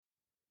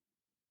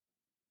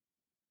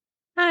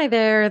Hi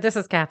there, this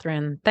is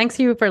Catherine. Thanks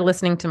you for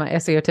listening to my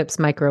SEO Tips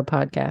micro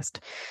podcast.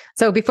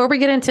 So, before we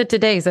get into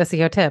today's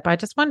SEO tip, I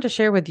just wanted to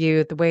share with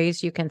you the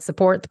ways you can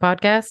support the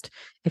podcast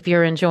if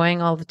you're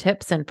enjoying all the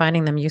tips and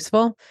finding them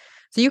useful.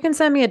 So, you can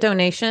send me a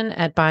donation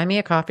at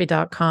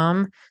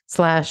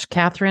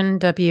buymeacoffee.com/Catherine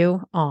W.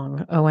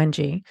 Ong,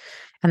 O-N-G.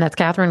 And that's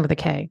Catherine with a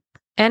K.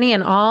 Any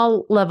and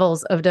all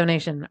levels of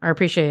donation are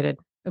appreciated.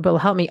 It will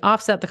help me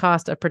offset the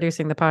cost of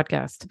producing the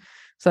podcast.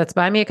 So, that's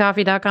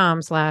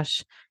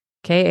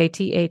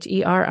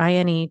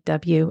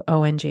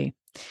buymeacoffee.com/KATHERINEWONG.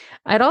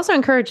 I'd also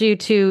encourage you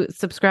to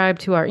subscribe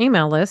to our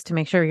email list to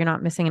make sure you're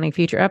not missing any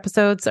future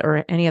episodes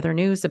or any other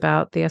news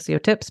about the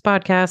SEO Tips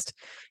podcast.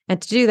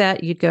 And to do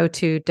that, you'd go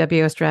to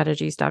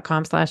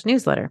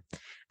wostrategies.com/newsletter.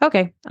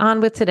 Okay,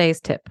 on with today's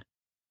tip.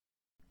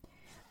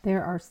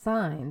 There are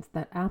signs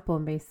that Apple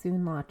may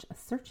soon launch a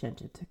search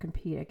engine to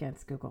compete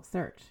against Google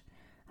Search.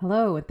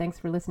 Hello, and thanks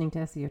for listening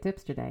to SEO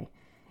Tips today.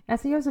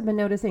 SEOs have been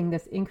noticing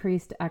this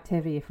increased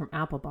activity from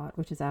Applebot,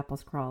 which is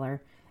Apple's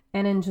crawler.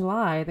 And in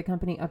July, the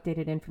company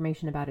updated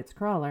information about its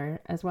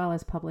crawler, as well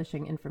as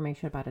publishing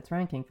information about its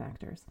ranking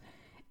factors.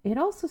 It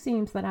also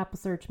seems that Apple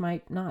Search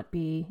might not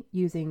be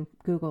using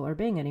Google or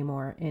Bing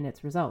anymore in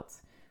its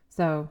results.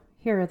 So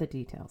here are the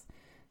details.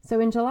 So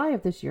in July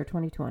of this year,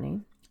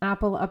 2020,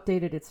 Apple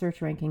updated its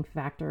search ranking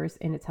factors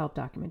in its help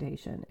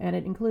documentation, and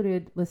it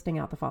included listing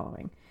out the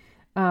following.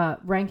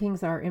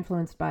 Rankings are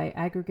influenced by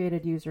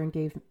aggregated user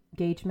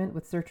engagement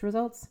with search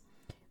results,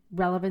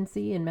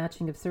 relevancy and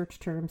matching of search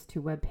terms to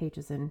web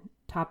pages and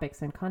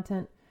topics and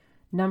content,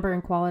 number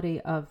and quality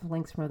of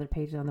links from other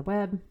pages on the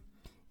web,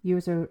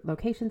 user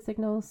location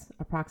signals,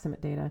 approximate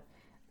data,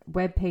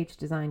 web page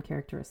design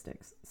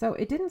characteristics. So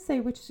it didn't say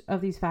which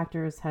of these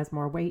factors has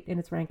more weight in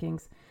its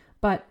rankings,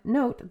 but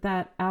note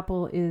that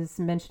Apple is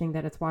mentioning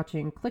that it's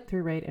watching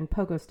click-through rate and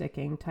pogo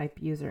sticking type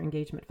user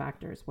engagement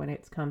factors when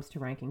it comes to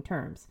ranking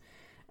terms.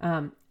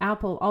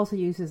 Apple also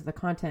uses the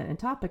content and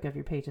topic of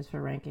your pages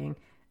for ranking.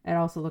 It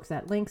also looks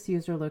at links,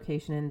 user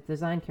location, and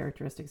design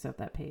characteristics of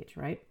that page,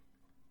 right?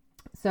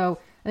 So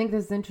I think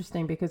this is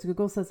interesting because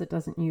Google says it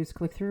doesn't use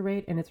click-through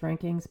rate in its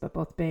rankings, but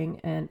both Bing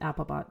and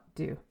Applebot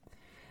do.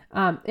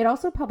 It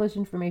also published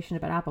information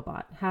about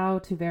Applebot, how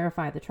to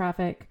verify the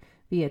traffic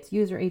via its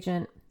user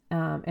agent,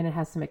 and it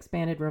has some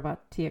expanded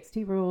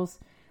robot.txt rules.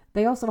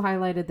 They also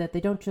highlighted that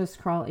they don't just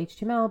crawl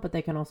HTML, but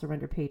they can also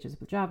render pages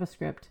with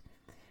JavaScript.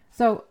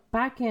 So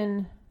back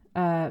in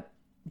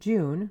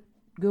June,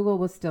 Google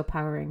was still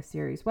powering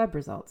Siri's web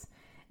results,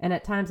 and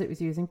at times it was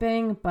using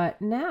Bing,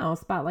 but now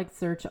Spotlight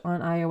Search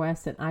on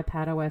iOS and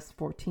iPadOS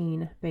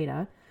 14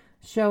 beta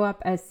show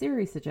up as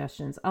Siri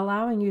suggestions,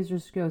 allowing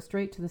users to go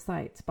straight to the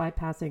sites,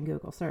 bypassing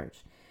Google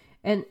Search.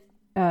 And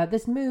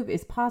this move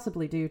is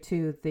possibly due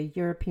to the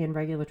European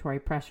regulatory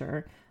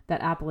pressure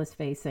that Apple is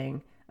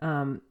facing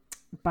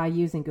by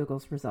using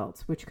Google's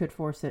results, which could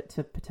force it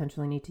to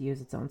potentially need to use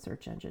its own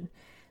search engine.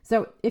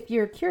 So if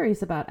you're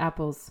curious about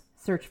Apple's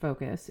search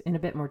focus in a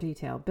bit more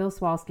detail, Bill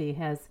Swalski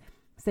has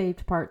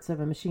saved parts of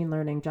a machine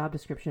learning job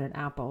description at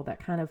Apple that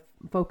kind of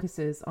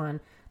focuses on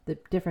the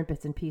different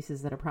bits and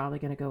pieces that are probably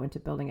going to go into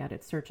building out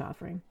its search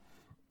offering.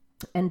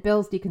 And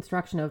Bill's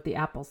deconstruction of the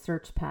Apple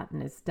search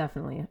patent is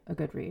definitely a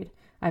good read.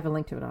 I have a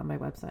link to it on my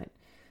website.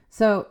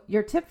 So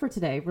your tip for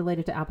today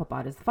related to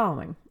Applebot is the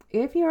following.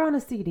 If you're on a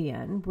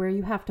CDN where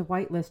you have to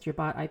whitelist your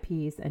bot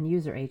IPs and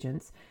user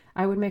agents,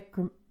 I would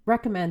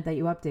recommend that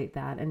you update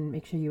that and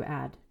make sure you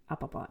add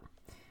Applebot.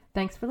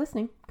 Thanks for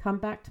listening. Come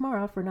back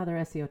tomorrow for another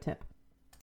SEO tip.